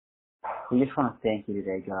We just want to thank you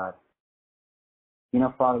today, God. You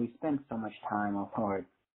know, Father, we spend so much time, oh Lord.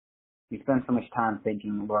 We spend so much time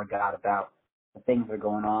thinking, Lord God, about the things that are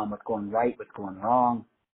going on, what's going right, what's going wrong.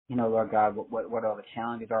 You know, Lord God, what all the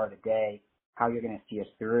challenges are of the day, how you're going to see us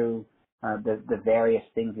through, the various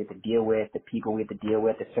things we have to deal with, the people we have to deal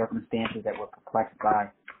with, the circumstances that we're perplexed by,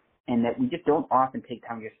 and that we just don't often take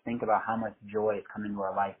time to just think about how much joy has come into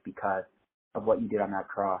our life because of what you did on that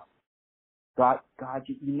cross. God,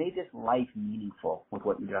 you made this life meaningful with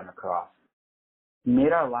what you did on the cross. You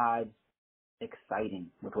made our lives exciting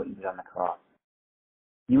with what you did on the cross.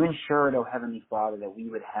 You ensured, oh Heavenly Father, that we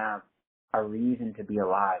would have a reason to be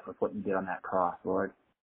alive with what you did on that cross, Lord.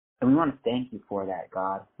 And we want to thank you for that,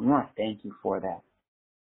 God. We want to thank you for that.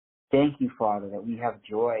 Thank you, Father, that we have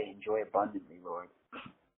joy and joy abundantly, Lord.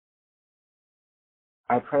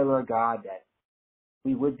 I pray, Lord God, that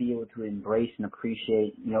we would be able to embrace and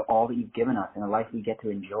appreciate, you know, all that you've given us and the life we get to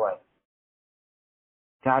enjoy.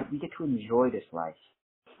 God, we get to enjoy this life.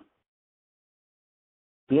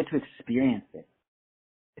 We get to experience it.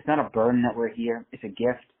 It's not a burden that we're here. It's a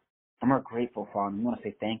gift. And we're grateful, Father. We want to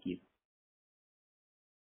say thank you.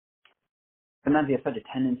 Sometimes we have such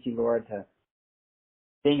a tendency, Lord, to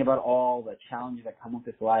think about all the challenges that come with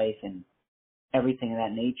this life and everything of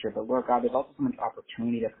that nature. But, Lord God, there's also so much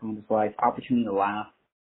opportunity that's come with this life, opportunity to laugh,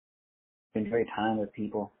 to enjoy time with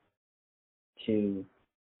people, to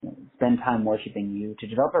spend time worshiping you, to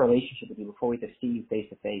develop a relationship with you before we get to see you face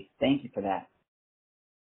to face. Thank you for that.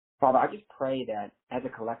 Father, I just pray that as a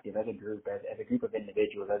collective, as a group, as a group of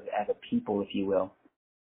individuals, as a people, if you will,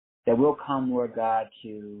 that we'll come, Lord God,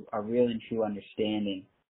 to a real and true understanding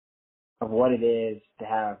of what it is to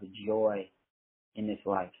have joy in this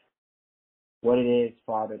life. What it is,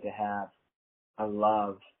 Father, to have a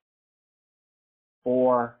love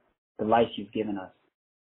for the life you've given us.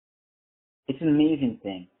 It's an amazing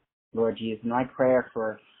thing, Lord Jesus. My prayer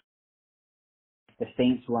for the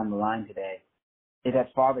saints who are on the line today is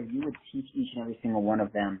that, Father, you would teach each and every single one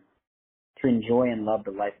of them to enjoy and love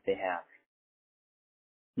the life that they have.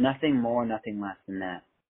 Nothing more, nothing less than that.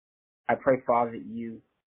 I pray, Father, that you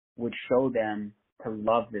would show them to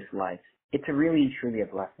love this life. It's a really and truly a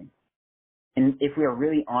blessing. And if we are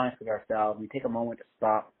really honest with ourselves, we take a moment to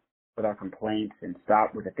stop with our complaints and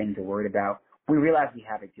stop with the things we're worried about, we realize we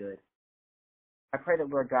have it good. I pray that,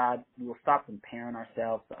 Lord God, we will stop comparing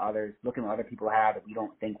ourselves to others, looking at what other people have that we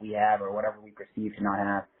don't think we have or whatever we perceive to not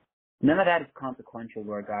have. None of that is consequential,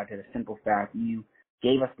 Lord God, to the simple fact that you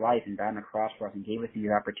gave us life and died on the cross for us and gave us these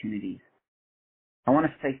opportunities. I want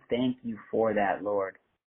to say thank you for that, Lord.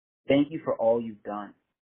 Thank you for all you've done.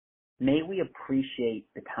 May we appreciate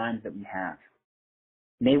the times that we have.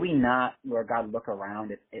 May we not, Lord God, look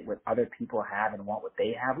around at what other people have and want what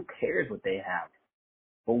they have. Who cares what they have?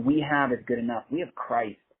 What we have is good enough. We have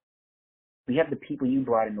Christ. We have the people you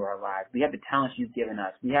brought into our lives. We have the talents you've given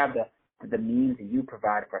us. We have the means that you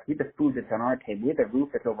provide for us. We have the food that's on our table. We have the roof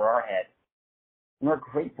that's over our head. And we're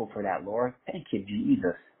grateful for that, Lord. Thank you,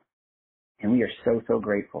 Jesus. And we are so, so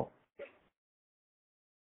grateful.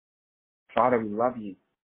 Father, we love you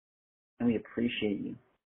and we appreciate you.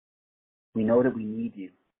 We know that we need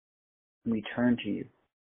you and we turn to you.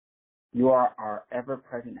 You are our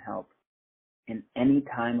ever-present help in any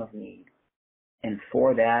time of need. And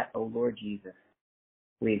for that, O Lord Jesus,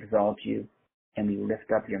 we exalt you and we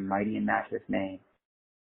lift up your mighty and matchless name.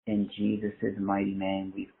 In Jesus' mighty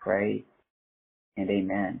name we've prayed, and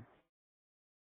amen.